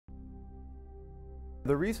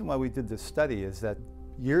The reason why we did this study is that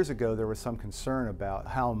years ago there was some concern about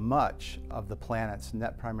how much of the planet's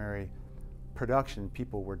net primary production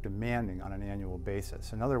people were demanding on an annual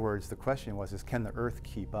basis. In other words, the question was, can the Earth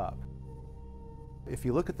keep up? If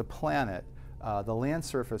you look at the planet, the land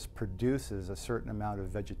surface produces a certain amount of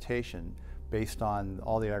vegetation based on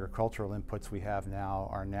all the agricultural inputs we have now,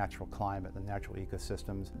 our natural climate, the natural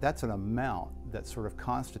ecosystems. That's an amount that sort of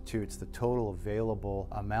constitutes the total available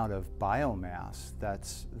amount of biomass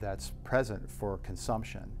that's present for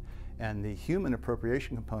consumption. And the human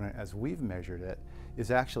appropriation component, as we've measured it,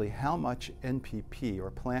 is actually how much NPP,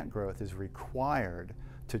 or plant growth, is required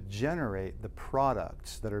to generate the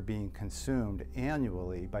products that are being consumed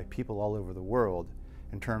annually by people all over the world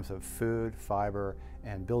in terms of food, fiber,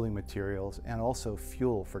 and building materials, and also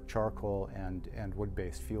fuel for charcoal and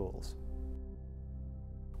wood-based fuels.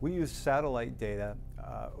 We used satellite data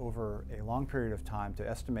over a long period of time to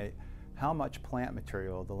estimate how much plant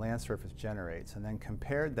material the land surface generates, and then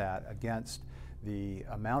compared that against the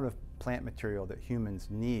amount of plant material that humans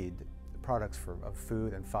need, products of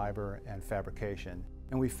food and fiber and fabrication.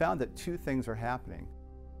 And we found that two things are happening.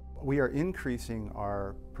 We are increasing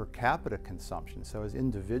our per capita consumption, so as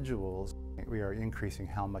individuals we are increasing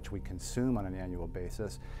how much we consume on an annual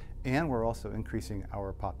basis, and we're also increasing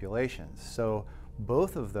our populations. So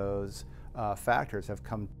both of those factors have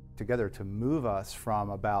come together to move us from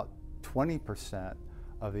about 20%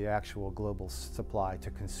 of the actual global supply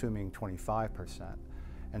to consuming 25%.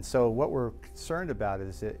 And so what we're concerned about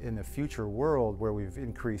is that in the future world where we've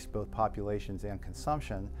increased both populations and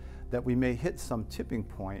consumption, that we may hit some tipping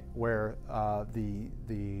point where the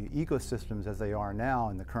ecosystems as they are now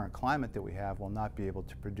in the current climate that we have will not be able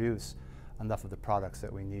to produce enough of the products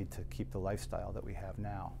that we need to keep the lifestyle that we have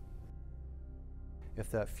now. If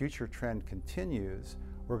that future trend continues,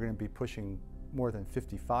 we're going to be pushing more than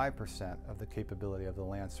 55% of the capability of the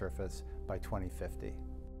land surface by 2050.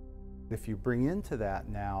 If you bring into that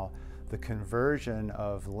now the conversion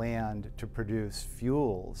of land to produce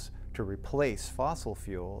fuels to replace fossil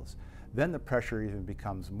fuels, then the pressure even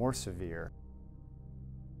becomes more severe.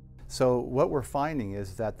 So what we're finding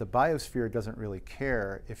is that the biosphere doesn't really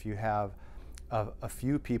care if you have a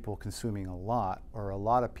few people consuming a lot or a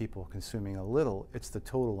lot of people consuming a little. It's the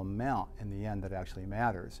total amount in the end that actually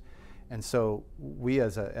matters. And so we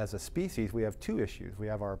as a species, we have two issues. We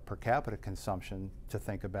have our per capita consumption to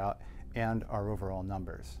think about and our overall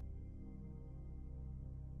numbers.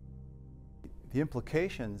 The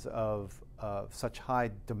implications of such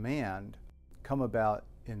high demand come about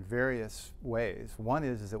in various ways. One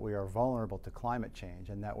is that we are vulnerable to climate change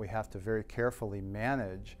and that we have to very carefully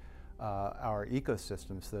manage our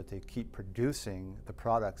ecosystems so that they keep producing the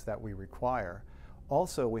products that we require.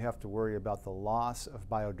 Also, we have to worry about the loss of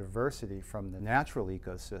biodiversity from the natural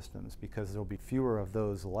ecosystems because there will be fewer of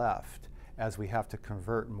those left as we have to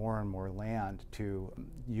convert more and more land to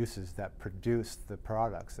uses that produce the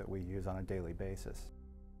products that we use on a daily basis.